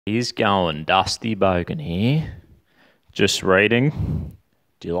He's going Dusty Bogan here. Just reading.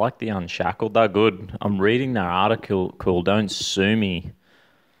 Do you like the Unshackled? They're good. I'm reading their article called Don't Sue Me.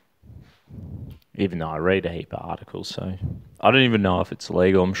 Even though I read a heap of articles, so I don't even know if it's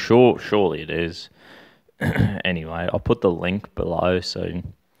legal. I'm sure, surely it is. Anyway, I'll put the link below. So,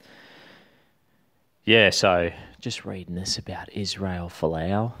 yeah, so just reading this about Israel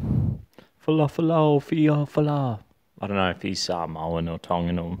Folau. Folau. I don't know if he's Samoan or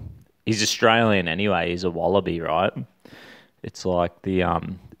Tongan or... He's Australian anyway. He's a wallaby, right? It's like the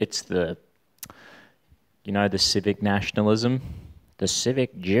the civic nationalism, the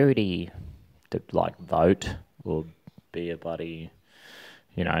civic duty to like vote or be a buddy,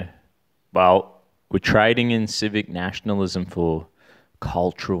 Well, we're trading in civic nationalism for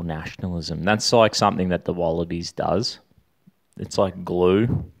cultural nationalism. That's like something that the Wallabies does. It's like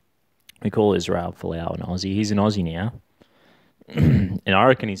glue. We call Israel Folau an Aussie. He's an Aussie now. And I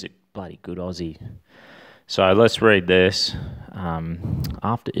reckon he's a bloody good Aussie. So let's read this.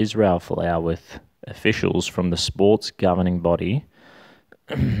 After Israel Folau with officials from the sports governing body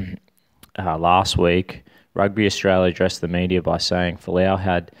last week, Rugby Australia addressed the media by saying Folau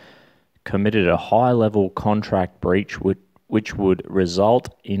had committed a high-level contract breach which would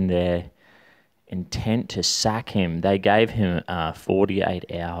result in their intent to sack him. They gave him a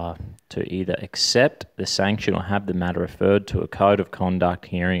 48-hour to either accept the sanction or have the matter referred to a code of conduct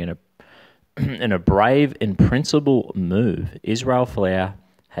hearing. In a brave and principled move, Israel Folau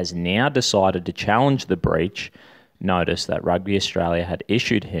has now decided to challenge the breach notice that Rugby Australia had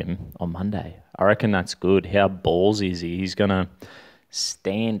issued him on Monday. I reckon that's good. How ballsy is he? He's going to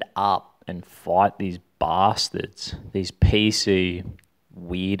stand up and fight these bastards, these PC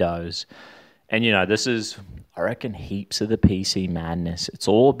weirdos. And, this is, I reckon, heaps of the PC madness. It's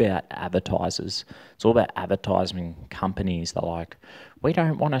all about advertisers. It's all about advertising companies. They're like, we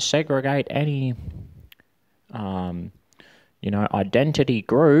don't want to segregate any, identity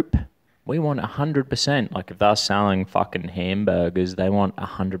group. We want 100%. Like, if they're selling fucking hamburgers, they want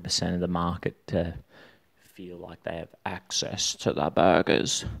 100% of the market to feel like they have access to the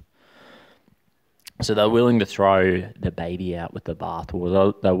burgers. So they're willing to throw the baby out with the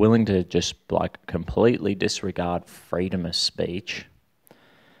bathwater. They're willing to just like completely disregard freedom of speech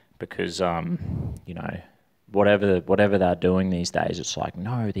because, whatever they're doing these days, it's like,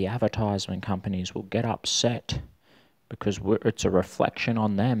 no, the advertisement companies will get upset because it's a reflection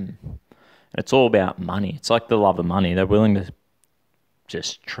on them. And it's all about money. It's like the love of money. They're willing to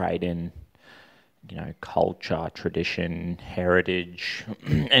just trade in, culture, tradition, heritage,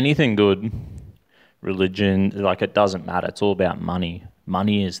 anything good. Religion, like it doesn't matter. It's all about money.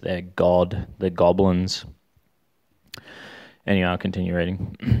 Money is their god, the goblins. Anyway, I'll continue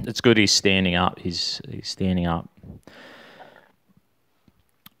reading. It's good he's standing up. He's standing up.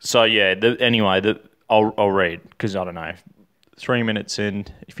 So yeah, I'll read because I don't know. 3 minutes in,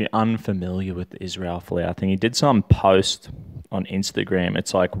 if you're unfamiliar with the Israel Folau thing, he did some post on Instagram.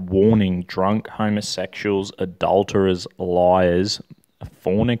 It's like warning drunk homosexuals, adulterers, liars,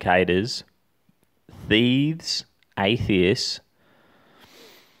 fornicators, thieves, atheists.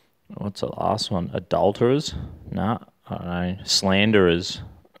 What's the last one? Adulterers? No, I don't know. Slanderers.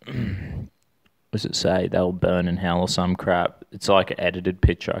 What does it say? They'll burn in hell or some crap. It's like an edited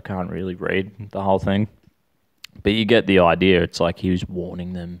picture. I can't really read the whole thing. But you get the idea. It's like he was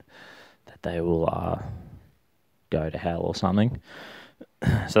warning them that they will go to hell or something.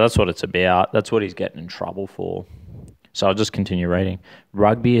 So that's what it's about. That's what he's getting in trouble for. So I'll just continue reading.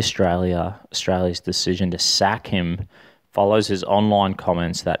 Rugby Australia's decision to sack him follows his online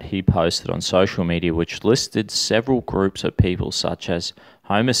comments that he posted on social media, which listed several groups of people such as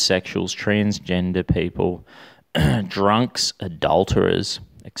homosexuals, transgender people, drunks, adulterers,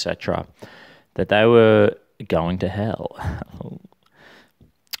 etc., that they were going to hell.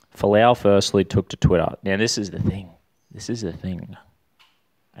 Folau firstly took to Twitter. Now, this is the thing. This is the thing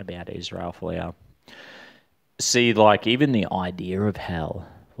about Israel Folau. See, like, even the idea of hell,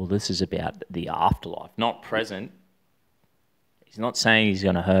 well, this is about the afterlife, not present. He's not saying he's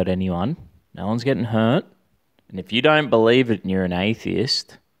going to hurt anyone. No one's getting hurt. And if you don't believe it and you're an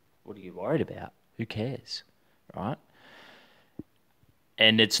atheist, what are you worried about? Who cares, right?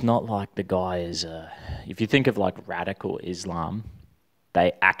 And it's not like the guy is if you think of, like, radical Islam,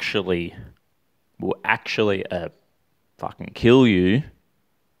 they will actually fucking kill you.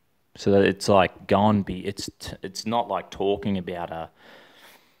 So that it's like gone. It's not like talking about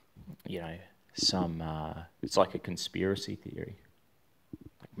it's like a conspiracy theory.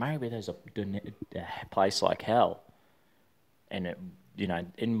 Like maybe there's a place like hell, and it,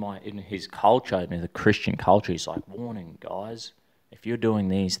 in his culture, in the Christian culture, he's like warning guys, If you're doing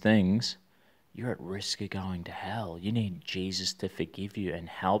these things, you're at risk of going to hell. You need Jesus to forgive you and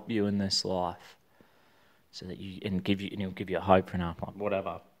help you in this life, so that he'll give you a hope for an afterlife,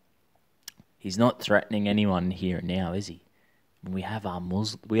 whatever. He's not threatening anyone here and now, is he? We have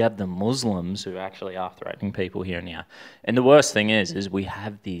the Muslims who actually are threatening people here and now. And the worst thing is we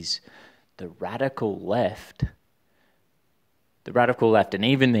have the radical left, and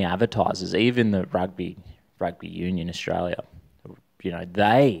even the advertisers, even the Rugby Union Australia,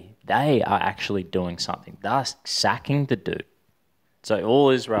 they are actually doing something. They're sacking the dude. So all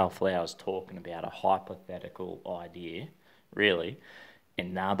Israel Folau is talking about a hypothetical idea, really,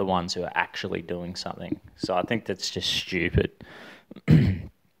 and they're the ones who are actually doing something. So I think that's just stupid. And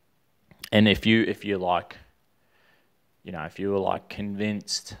if you were like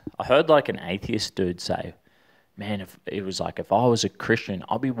convinced, I heard like an atheist dude say, man, if I was a Christian,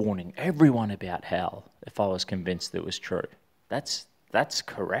 I'd be warning everyone about hell if I was convinced it was true. That's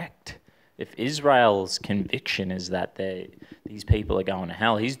correct. If Israel's conviction is that these people are going to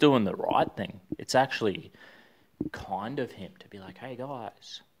hell, he's doing the right thing. It's actually kind of him to be like, hey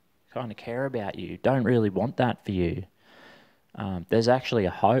guys, kind of care about you, don't really want that for you. There's actually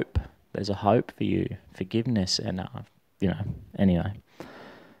a hope. There's a hope for you, forgiveness, and anyway.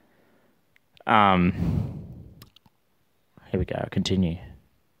 Here we go, I'll continue.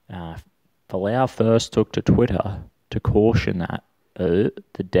 Folau first took to Twitter to caution that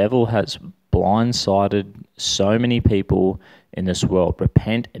the devil has blindsided so many people in this world.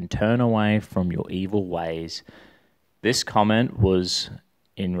 Repent and turn away from your evil ways. This comment was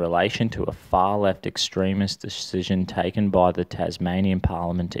in relation to a far-left extremist decision taken by the Tasmanian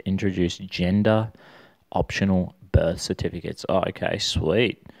Parliament to introduce gender-optional birth certificates. Oh, okay,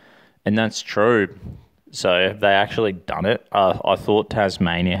 sweet. And that's true. So have they actually done it? I thought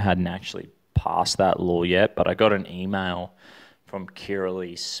Tasmania hadn't actually passed that law yet, but I got an email from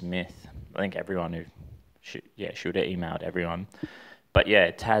Kiralee Smith. I think everyone she would have emailed everyone. But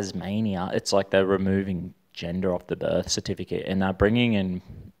yeah, Tasmania, it's like they're removing gender off the birth certificate, and they're bringing in,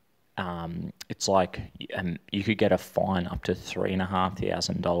 it's like you could get a fine up to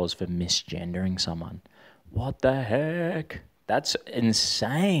 $3,500 for misgendering someone. What the heck? That's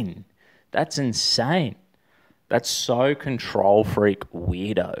insane. That's insane. That's so control freak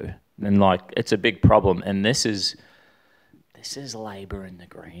weirdo. And like, it's a big problem. And this is Labor and the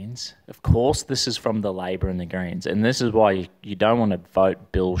Greens. Of course, this is from the Labor and the Greens. And this is why you don't want to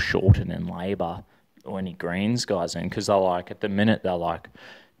vote Bill Shorten in Labor or any Greens guys in, because they're like, at the minute, they're like,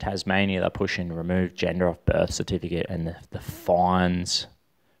 Tasmania, they're pushing remove gender off birth certificate, and the fines,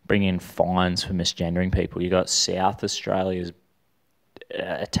 bring in fines for misgendering people. You got South Australia's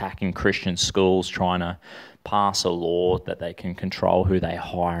attacking Christian schools, trying to pass a law that they can control who they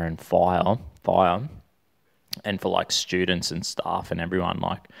hire and fire. And for like students and staff and everyone,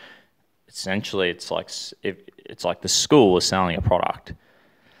 like essentially it's like the school is selling a product,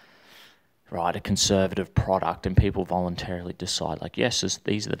 right? A conservative product, and people voluntarily decide like, yes,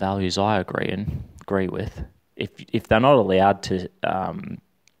 these are the values I agree with. If they're not allowed to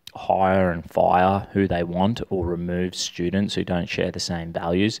hire and fire who they want or remove students who don't share the same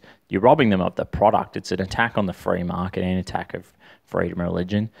values, you're robbing them of the product. It's an attack on the free market and an attack of freedom of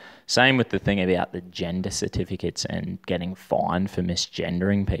religion. Same with the thing about the gender certificates and getting fined for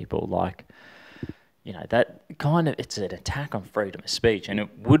misgendering people. Like, that kind of, it's an attack on freedom of speech, and it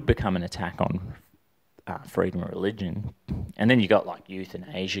would become an attack on freedom of religion. And then you got like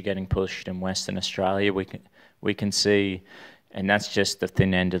euthanasia getting pushed in Western Australia. We can see, and that's just the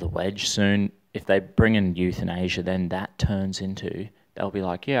thin end of the wedge soon. If they bring in euthanasia, then that turns into, they'll be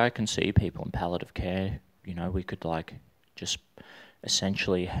like, yeah, I can see people in palliative care. We could like just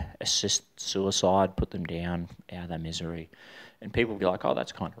essentially assist suicide, put them down out of their misery. And people will be like, oh,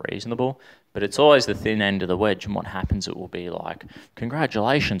 that's kind of reasonable. But it's always the thin end of the wedge, and what happens, it will be like,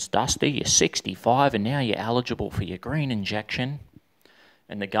 congratulations, Dusty, you're 65 and now you're eligible for your green injection.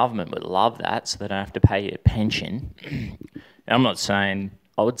 And the government would love that, so they don't have to pay you a pension. I'm not saying,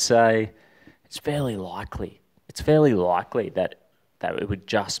 I would say it's fairly likely. It's fairly likely that it would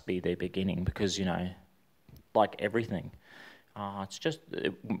just be their beginning, because, like everything, it's just,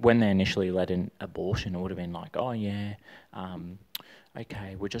 when they initially let in abortion, it would have been like, oh yeah,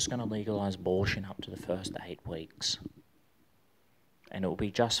 okay, we're just going to legalise abortion up to the first 8 weeks. And it will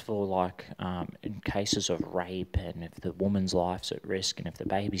be just for like, in cases of rape, and if the woman's life's at risk, and if the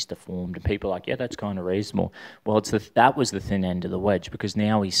baby's deformed, and people are like, yeah, that's kind of reasonable. Well, that was the thin end of the wedge, because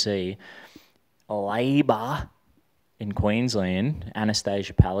now we see Labor in Queensland,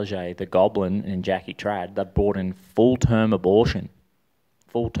 Anastasia Palaszczuk, the Goblin, and Jackie Trad, they've brought in full-term abortion.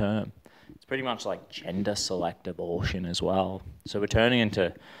 Full term. It's pretty much like gender select abortion as well. So we're turning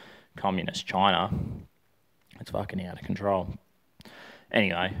into communist China. It's fucking out of control.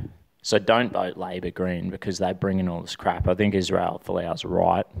 Anyway, so don't vote Labor Green because they bring in all this crap. I think Israel Folau's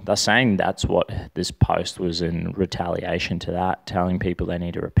right. They're saying that's what this post was in retaliation to that, telling people they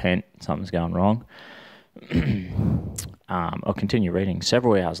need to repent, something's going wrong. I'll continue reading.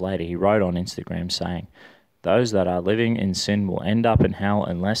 Several hours later, he wrote on Instagram saying, "Those that are living in sin will end up in hell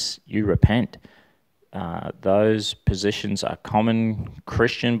unless you repent. Those positions are common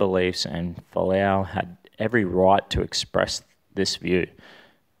Christian beliefs, and Folau had every right to express this view.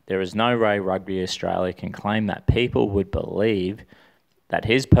 There is no way Rugby Australia can claim that people would believe that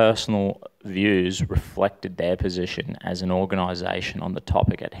his personal views reflected their position as an organisation on the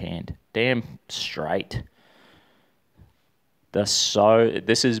topic at hand. Damn straight.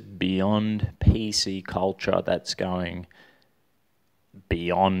 This is beyond PC culture that's going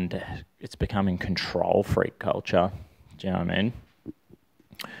beyond, it's becoming control freak culture. Do you know what I mean?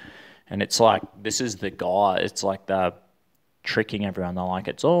 And it's like, this is the guy, it's like the tricking everyone. They're like,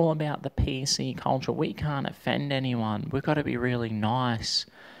 it's all about the PC culture. We can't offend anyone. We've got to be really nice.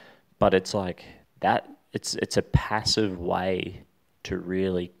 But it's like that. It's a passive way to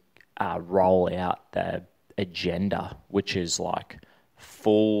really roll out the agenda, which is like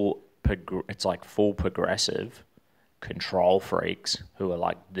full progressive control freaks who are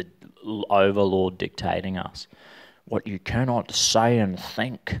like the overlord dictating us what you cannot say and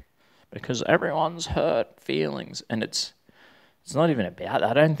think because everyone's hurt feelings, and it's not even about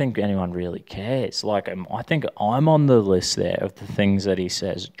that. I don't think anyone really cares. Like, I think I'm on the list there of the things that he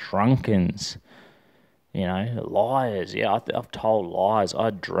says. Drunkens, liars. Yeah, I've told lies. I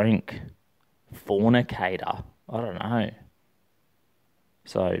drink. Fornicator. I don't know.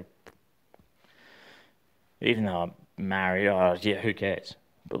 So, even though I'm married, who cares?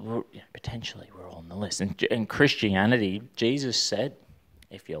 But potentially we're all on the list. And in Christianity, Jesus said,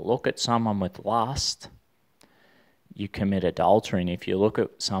 if you look at someone with lust, you commit adultery, and if you look at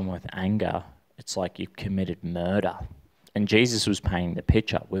someone with anger, it's like you've committed murder. And Jesus was painting the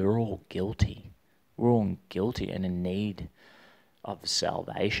picture. We're all guilty. We're all guilty and in need of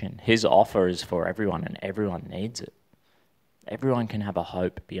salvation. His offer is for everyone, and everyone needs it. Everyone can have a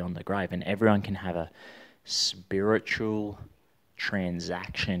hope beyond the grave, and everyone can have a spiritual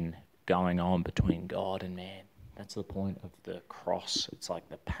transaction going on between God and man. That's the point of the cross. It's like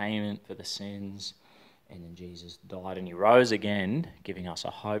the payment for the sins. And then Jesus died and he rose again, giving us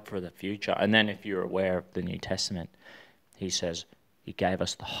a hope for the future. And then if you're aware of the New Testament, he says he gave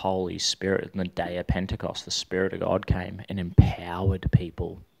us the Holy Spirit on the day of Pentecost. The Spirit of God came and empowered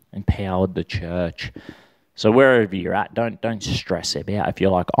people, empowered the church. So wherever you're at, don't stress about. If you're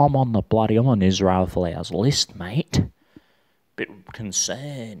like, I'm on Israel Folau's list, mate. Bit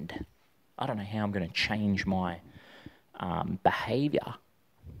concerned. I don't know how I'm going to change my behaviour.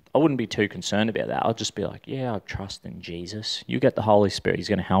 I wouldn't be too concerned about that. I'll just be like, I trust in Jesus. You get the Holy Spirit. He's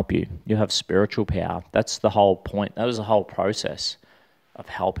going to help you. You have spiritual power. That's the whole point. That was the whole process of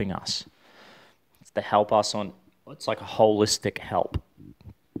helping us. It's to help us it's like a holistic help.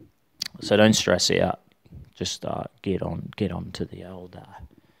 So don't stress out. Just get on to the old...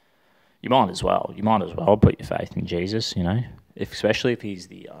 You might as well put your faith in Jesus, especially if he's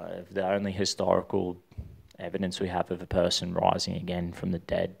the only historical evidence we have of a person rising again from the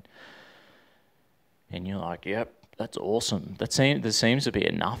dead. And you're like, yep, that's awesome. There seems to be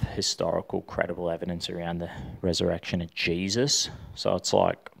enough historical, credible evidence around the resurrection of Jesus. So it's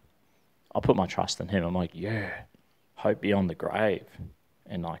like, I'll put my trust in him. I'm like, hope beyond the grave.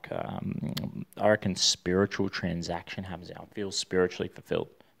 And like, I reckon spiritual transaction happens. I feel spiritually fulfilled.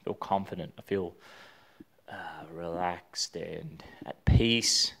 I feel confident. I feel relaxed and at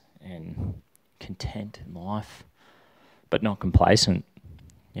peace and content in life, but not complacent.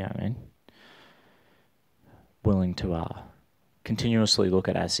 You know what I mean? Willing to continuously look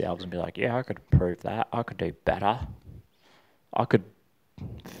at ourselves and be like, I could improve that. I could do better. I could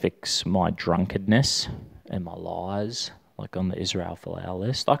fix my drunkenness and my lies, like on the Israel Folau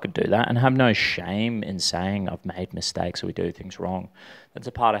list. I could do that and have no shame in saying I've made mistakes or we do things wrong. That's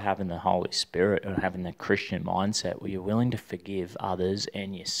a part of having the Holy Spirit or having the Christian mindset where you're willing to forgive others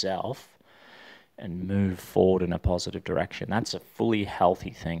and yourself and move forward in a positive direction. That's a fully healthy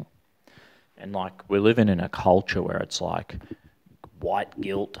thing. And like, we're living in a culture where it's like white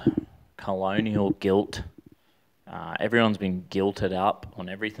guilt, colonial guilt. Everyone's been guilted up on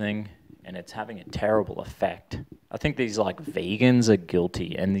everything, and it's having a terrible effect. I think these like vegans are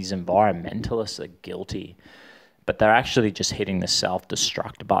guilty and these environmentalists are guilty, but they're actually just hitting the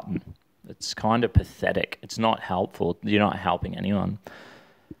self-destruct button. It's kind of pathetic. It's not helpful. You're not helping anyone.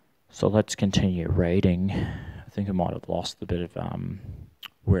 So let's continue reading. I think I might have lost a bit of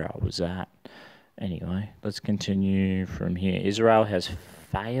where I was at. Anyway, let's continue from here. Israel has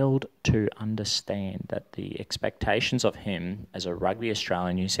failed to understand that the expectations of him as a Rugby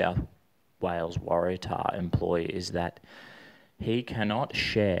Australia New South Wales Waratah employee is that he cannot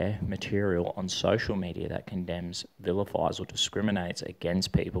share material on social media that condemns, vilifies, or discriminates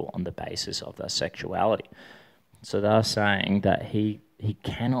against people on the basis of their sexuality. So they're saying that he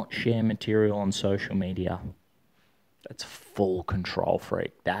cannot share material on social media. That's full control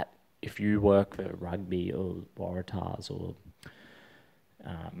freak. That if you work for Rugby or Waratahs or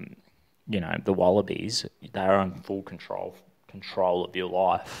the Wallabies, they're on full control of your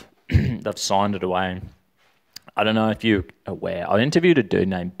life. They've signed it away. I don't know if you're aware. I interviewed a dude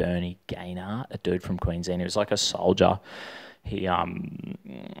named Bernie Gaynor, a dude from Queensland. He was like a soldier. He,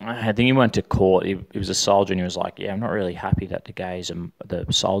 I think he went to court. He was a soldier, and he was like, "Yeah, I'm not really happy that the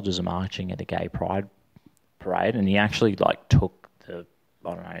soldiers are marching at the gay pride parade." And he actually took the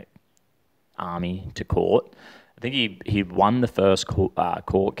army to court. I think he won the first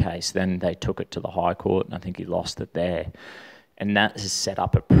court case. Then they took it to the High Court, and I think he lost it there. And that has set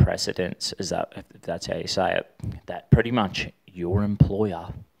up a precedence, if that's how you say it, that pretty much your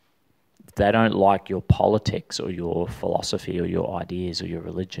employer, if they don't like your politics or your philosophy or your ideas or your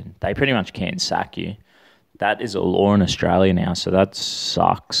religion, they pretty much can't sack you. That is a law in Australia now, so that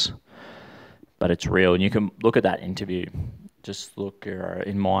sucks. But it's real. And you can look at that interview. Just look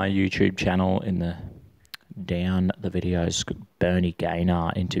in my YouTube channel down the videos, Bernie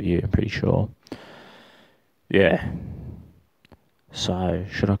Gaynor interview, I'm pretty sure. Yeah. So,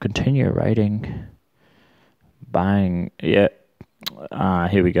 should I continue rating? Bang. Yeah.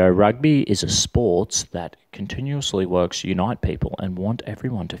 Here we go. Rugby is a sport that continuously works to unite people and want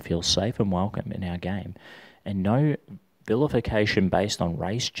everyone to feel safe and welcome in our game. And no vilification based on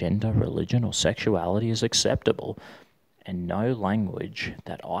race, gender, religion, or sexuality is acceptable. And no language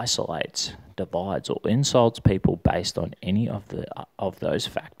that isolates, divides, or insults people based on any of those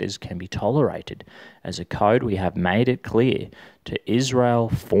factors can be tolerated. As a code, we have made it clear to Israel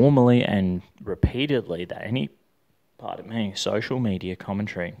formally and repeatedly that any social media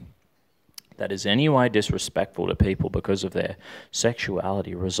commentary that is any way disrespectful to people because of their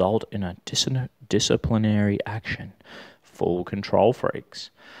sexuality result in a disciplinary action. Full control freaks.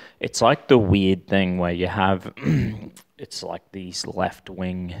 It's like the weird thing where you have, it's like these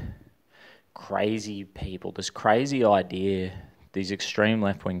left-wing crazy people, this crazy idea, these extreme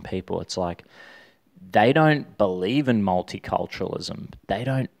left-wing people, it's like they don't believe in multiculturalism.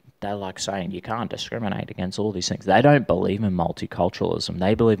 They're like saying you can't discriminate against all these things. They don't believe in multiculturalism.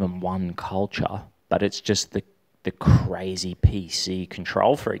 They believe in one culture, but it's just the crazy PC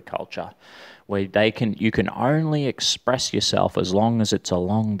control freak culture where you can only express yourself as long as it's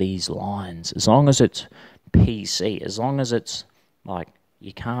along these lines, as long as it's PC, as long as it's like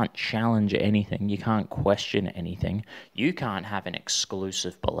you can't challenge anything, you can't question anything, you can't have an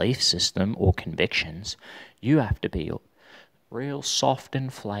exclusive belief system or convictions. You have to be real soft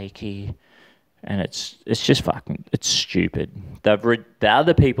and flaky, and it's just fucking, it's stupid. They're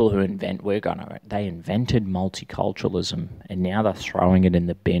the people who they invented multiculturalism, and now they're throwing it in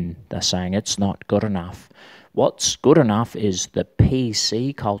the bin. They're saying it's not good enough. What's good enough is the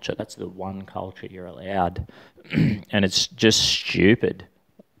PC culture. That's the one culture you're allowed, and it's just stupid.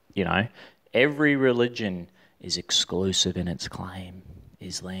 Every religion is exclusive in its claim.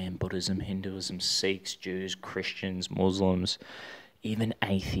 Islam, Buddhism, Hinduism, Sikhs, Jews, Christians, Muslims, even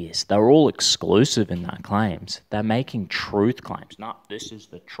atheists. They're all exclusive in their claims. They're making truth claims. No, this is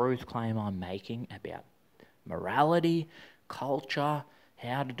the truth claim I'm making about morality, culture,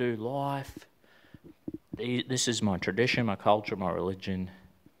 how to do life. This is my tradition, my culture, my religion.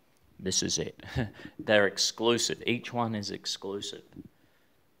 This is it. They're exclusive. Each one is exclusive.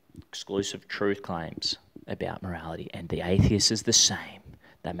 Exclusive truth claims about morality. And the atheist is the same.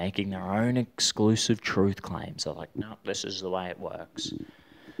 They're making their own exclusive truth claims. They're like, no, this is the way it works.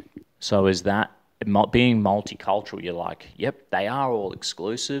 So is that, being multicultural, you're like, yep, they are all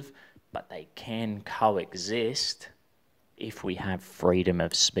exclusive, but they can coexist if we have freedom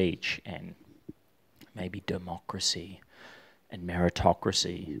of speech and maybe democracy and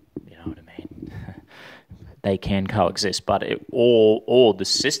meritocracy, you know what I mean? They can coexist, but or the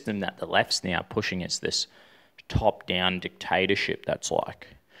system that the left's now pushing is this top-down dictatorship that's like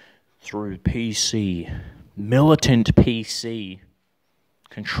through PC, militant PC,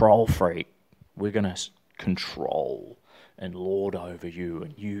 control freak, we're going to control and lord over you,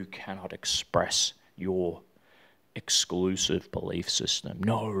 and you cannot express your exclusive belief system.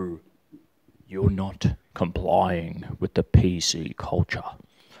 No, you're not complying with the PC culture.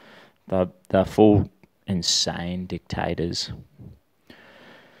 They're full insane dictators.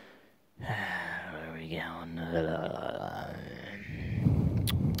 Where are we going?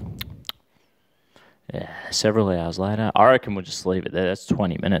 Yeah, several hours later. I reckon we'll just leave it there. That's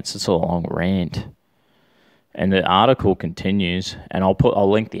 20 minutes. It's a long rant. And the article continues, and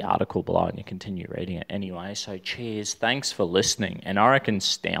I'll link the article below and you continue reading it anyway. So cheers. Thanks for listening. And I reckon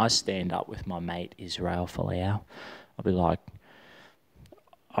I stand up with my mate Israel Folau. I'll be like,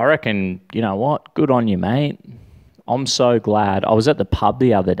 I reckon, you know what? Good on you, mate. I'm so glad. I was at the pub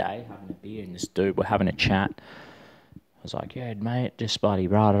the other day having a beer, and this dude, we're having a chat. I was like, yeah, mate, just bloody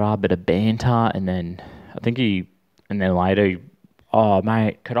blah, bit of banter. And then later, oh,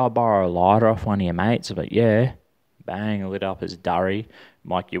 mate, could I borrow a lighter off one of your mates? I was like, yeah. Bang, lit up his durry.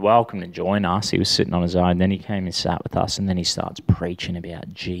 I'm like, you're welcome to join us. He was sitting on his own. Then he came and sat with us, and then he starts preaching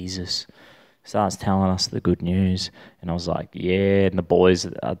about Jesus. Starts telling us the good news. And I was like, yeah. And the boys,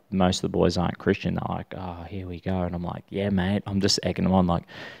 most of the boys aren't Christian. They're like, oh, here we go. And I'm like, yeah, mate. I'm just egging them on, like,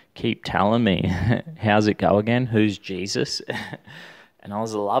 keep telling me. How's it go again? Who's Jesus? And I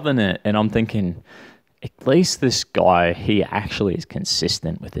was loving it. And I'm thinking, at least this guy, he actually is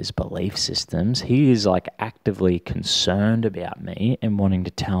consistent with his belief systems. He is like actively concerned about me and wanting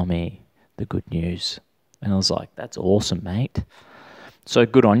to tell me the good news. And I was like, that's awesome, mate. So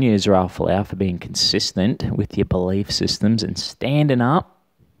good on you, Israel Folau, for being consistent with your belief systems and standing up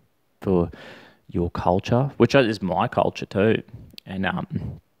for your culture, which is my culture too. And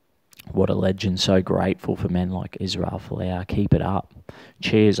what a legend. So grateful for men like Israel Folau. Keep it up.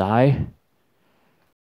 Cheers, eh?